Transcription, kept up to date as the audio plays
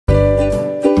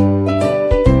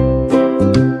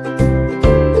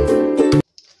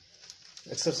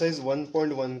Exercise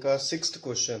 1.1 का 6th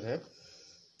question है।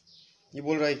 ये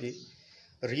बोल रहा है कि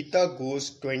Rita goes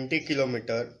 20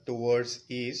 kilometre towards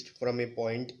east from A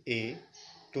point A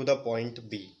to the point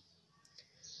B.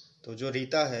 तो जो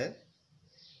रीता है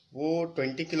वो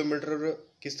 20 किलोमीटर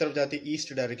किस तरफ जाती है?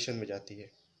 ईस्ट डायरेक्शन में जाती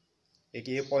है, एक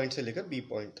ए पॉइंट से लेकर बी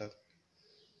पॉइंट तक।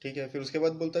 ठीक है, फिर उसके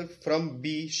बाद बोलता है from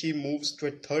B she moves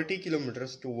 30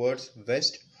 kilometres towards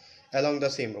waste along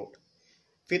the same road.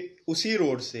 फिर उसी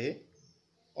रोड से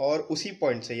और उसी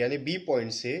पॉइंट से यानी बी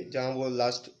पॉइंट से जहां वो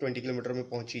लास्ट 20 किलोमीटर में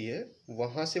पहुंची है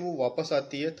वहां से वो वापस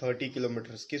आती है 30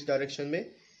 किलोमीटर किस डायरेक्शन में?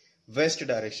 वेस्ट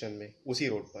डायरेक्शन में, उसी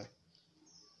रोड पर।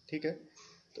 ठीक है,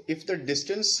 तो if the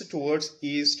distance towards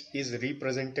east is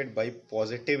represented by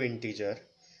positive integer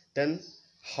then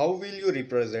how will you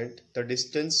represent the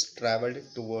distance travelled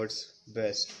towards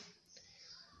waste.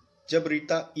 जब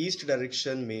रीता ईस्ट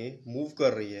डायरेक्शन में मूव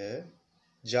कर रही है,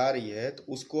 जा रही है, तो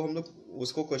उसको हम लोग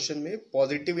उसको क्वेश्चन में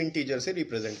पॉजिटिव इंटीजर से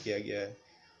रिप्रेजेंट किया गया है।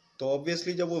 तो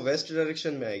ऑब्वियसली जब वो वेस्ट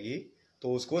डायरेक्शन में आएगी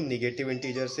तो उसको निगेटिव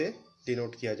इंटीजर से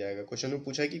डिनोट किया जाएगा। क्वेश्चन में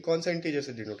पूछा है कि कौन सा इंटीजर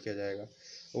से डिनोट किया जाएगा,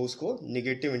 तो उसको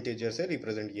निगेटिव इंटीजर से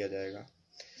रिप्रेजेंट किया जाएगा।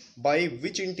 By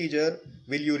which integer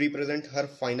will you represent her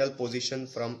final position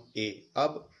from ए।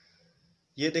 अब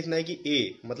ये देखना है कि ए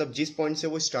मतलब जिस पॉइंट से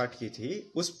वो स्टार्ट की थी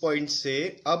उस पॉइंट से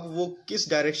अब वो किस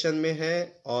डायरेक्शन में है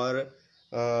और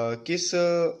किस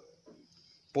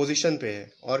पोजीशन पे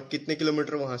है और कितने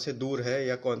किलोमीटर वहां से दूर है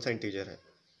या कौन सा इंटीजर है।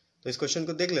 तो इस क्वेश्चन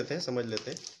को देख लेते हैं, समझ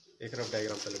लेते हैं। एक रफ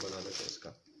डायग्राम पहले बना लेते हैं इसका।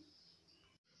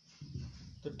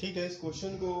 तो ठीक है, इस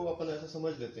क्वेश्चन को अपन ऐसा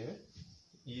समझ लेते हैं।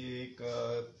 ये एक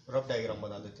रफ डायग्राम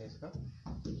बना लेते हैं इसका।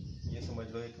 ये समझ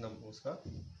लो एक नंबर उसका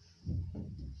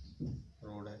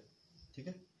रोड है। ठीक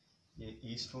है, ये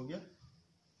ईस्ट हो गया,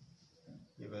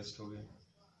 ये वेस्ट हो गया।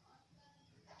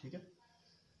 ठीक है,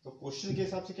 तो क्वेश्चन के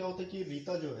हिसाब से क्या होता है कि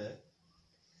रीता जो है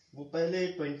वो पहले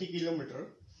 20 किलोमीटर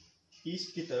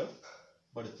ईस्ट की तरफ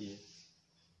बढ़ती है।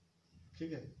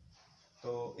 ठीक है,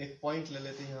 तो एक पॉइंट ले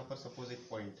लेते हैं यहाँ पर, सपोज एक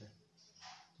पॉइंट है।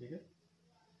 ठीक है,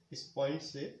 इस पॉइंट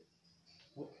से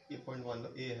वो ये पॉइंट मान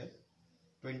लो ए है,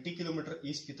 20 किलोमीटर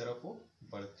ईस्ट की तरफ वो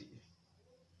बढ़ती है।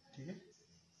 ठीक है,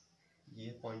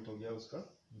 ये पॉइंट हो गया उसका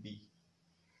बी,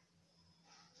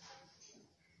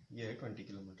 ये है 20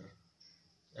 किलोमीटर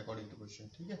अकॉर्डिंग टू क्वेश्चन।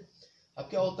 ठीक है, अब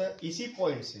क्या होता है, इसी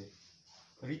पॉइंट से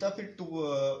रीता फिर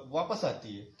वापस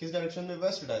आती है किस डायरेक्शन में?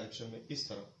 वेस्ट डायरेक्शन में, इस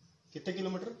तरफ। कितने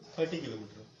किलोमीटर? 30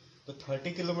 किलोमीटर। तो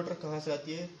 30 किलोमीटर कहां से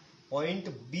आती है? पॉइंट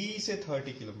बी से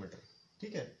 30 किलोमीटर।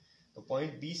 ठीक है, तो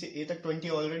पॉइंट बी से ए तक 20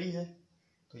 ऑलरेडी है,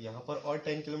 तो यहां पर और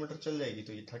 10 किलोमीटर चल जाएगी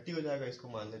तो ये 30 हो जाएगा। इसको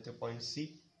मान लेते हैं पॉइंट सी।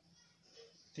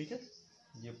 ठीक है,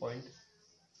 ये पॉइंट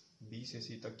बी से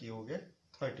सी तक ये हो गया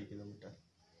 30 किलोमीटर।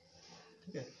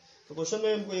 ठीक है, तो क्वेश्चन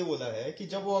में हमको ये बोला है कि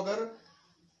जब वो अगर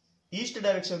ईस्ट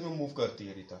डायरेक्शन में मूव करती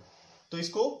है रीता, तो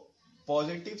इसको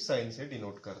पॉजिटिव साइन से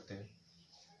डिनोट करते हैं,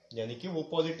 यानी कि वो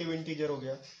पॉजिटिव इंटीजर हो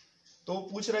गया। तो वो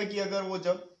पूछ रहा है कि अगर वो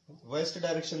जब वेस्ट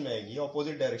डायरेक्शन में आएगी,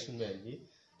 ऑपोजिट डायरेक्शन में आएगी,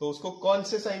 तो उसको कौन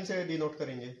से साइन से डिनोट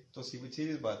करेंगे? तो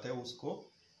सीधी बात है,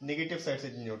 उसको नेगेटिव साइड से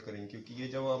डिनोट करेंगे, क्योंकि ये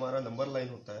जब हमारा नंबर लाइन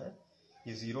होता है,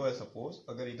 ये 0 है सपोज,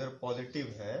 अगर इधर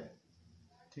पॉजिटिव है,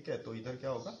 ठीक है, तो इधर क्या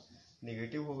होगा?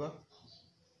 नेगेटिव होगा,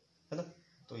 है ना।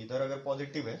 तो इधर अगर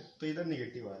पॉजिटिव है तो इधर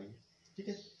नेगेटिव आ रही है। ठीक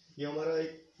है, ये हमारा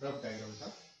एक रफ डायग्राम था।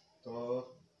 तो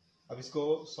अब इसको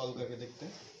सॉल्व करके देखते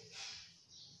हैं।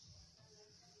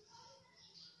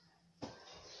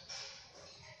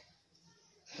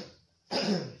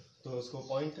 तो इसको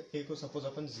पॉइंट ए को सपोज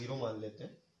अपन 0 मान लेते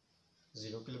हैं,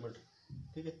 0 किलोमीटर।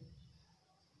 ठीक है,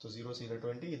 तो 0 से इधर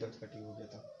 20, इधर 30 हो गया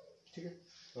था। ठीक है,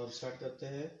 तो अब स्टार्ट करते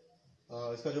हैं।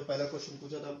 इसका जो पहला क्वेश्चन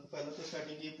पूछा था, पहला तो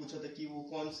स्टार्टिंग ये पूछा था कि वो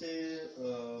कौन से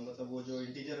मतलब वो जो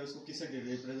इंटीजर है उसको किससे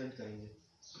रिप्रेजेंट करेंगे।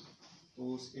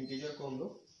 तो उस इंटीजर को हम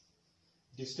लोग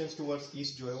डिस्टेंस टुवर्ड्स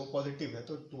ईस्ट जो है वो पॉजिटिव है,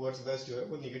 तो टुवर्ड्स वेस्ट जो है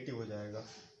वो नेगेटिव हो जाएगा।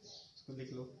 इसको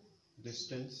लिख लो,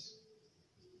 distance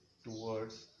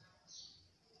towards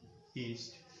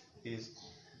east is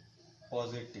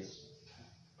positive,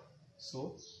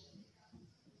 so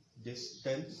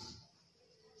distance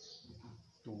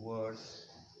towards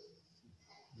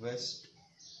waste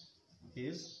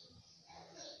is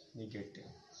negative.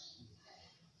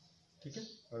 ठीक है,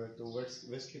 अगर तो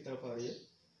वेस्ट की तरफ आ रही है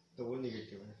तो वो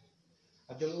निगेटिव है।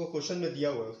 अब जब वो क्वेश्चन में दिया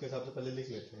हुआ है उसके हिसाब से पहले लिख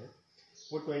लेते हैं।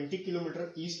 वो 20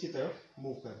 किलोमीटर ईस्ट की तरफ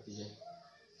मूव करती है।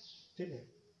 ठीक है,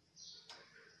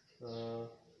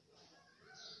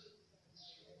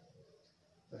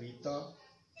 रीता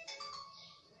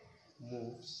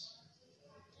मूव्स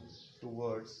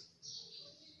टुवर्ड्स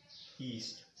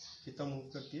ईस्ट, कितना मूव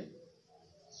करती है?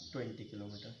 20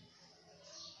 किलोमीटर।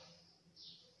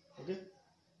 ओके,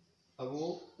 अब वो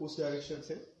उस डायरेक्शन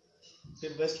से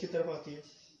फिर वेस्ट की तरफ आती है।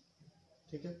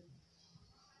 ठीक है।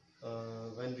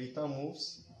 When Rita moves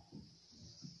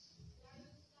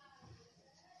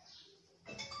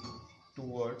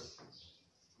towards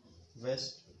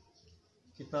waste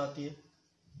कितना आती है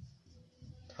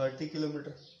 30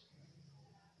 किलोमीटर,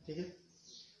 ठीक है।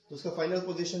 तो उसका फाइनल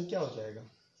पोजीशन क्या हो जाएगा,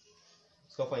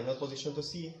 उसका फाइनल पोजीशन तो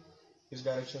सी है, इस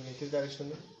डायरेक्शन में, किस डायरेक्शन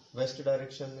में, वेस्ट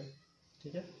डायरेक्शन में,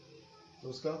 ठीक है। तो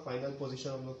उसका फाइनल पोजीशन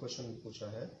हम लोग क्वेश्चन में पूछा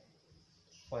है,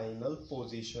 final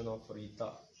position of Rita,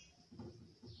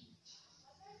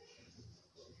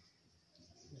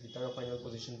 Rita का फाइनल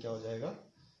पोजीशन क्या हो जाएगा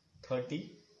 30,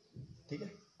 ठीक है।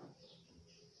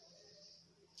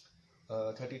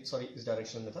 30 सॉरी इस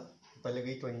डायरेक्शन में था, पहले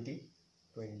गई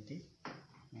 20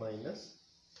 माइनस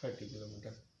 30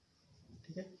 किलोमीटर,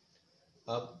 ठीक है।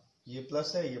 अब ये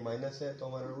प्लस है ये माइनस है, तो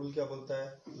हमारा रूल क्या बोलता है,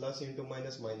 प्लस इंटू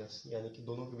माइनस माइनस, यानी कि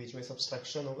दोनों के बीच में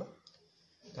सब्सट्रैक्शन होगा।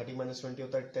 30 माइनस 20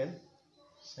 होता है 10,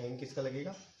 साइन किसका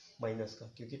लगेगा माइनस का,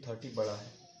 क्योंकि 30 बड़ा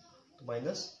है, तो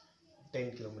माइनस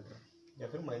 10 किलोमीटर या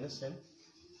फिर माइनस 10।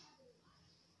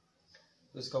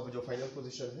 तो इसका जो फाइनल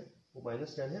पोजीशन है वो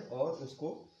माइनस 10 है, और उसको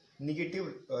निगेटिव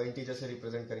इंटीजर से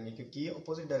रिप्रेजेंट करेंगे क्योंकि ये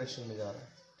अपोजिट डायरेक्शन में जा रहा है,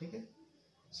 ठीक है।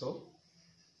 So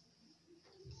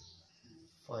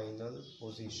final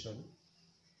position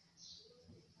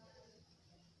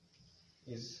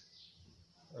is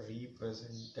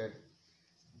represented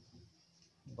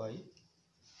by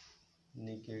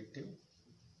negative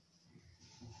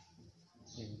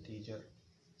integer,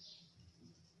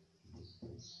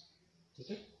 ठीक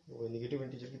है। वो नेगेटिव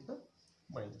इंटीजर कितना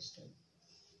 -10,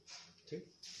 ठीक।